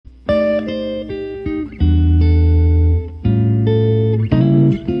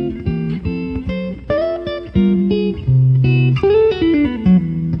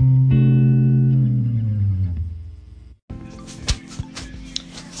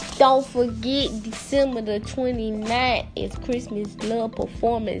Don't forget, December the 29th is Christmas Love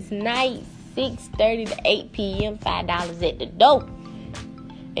Performance Night, 6:30 to 8 p.m., $5 at the door.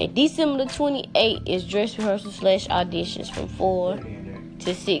 And December the 28th is dress rehearsal / auditions from 4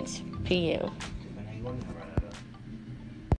 to 6 p.m.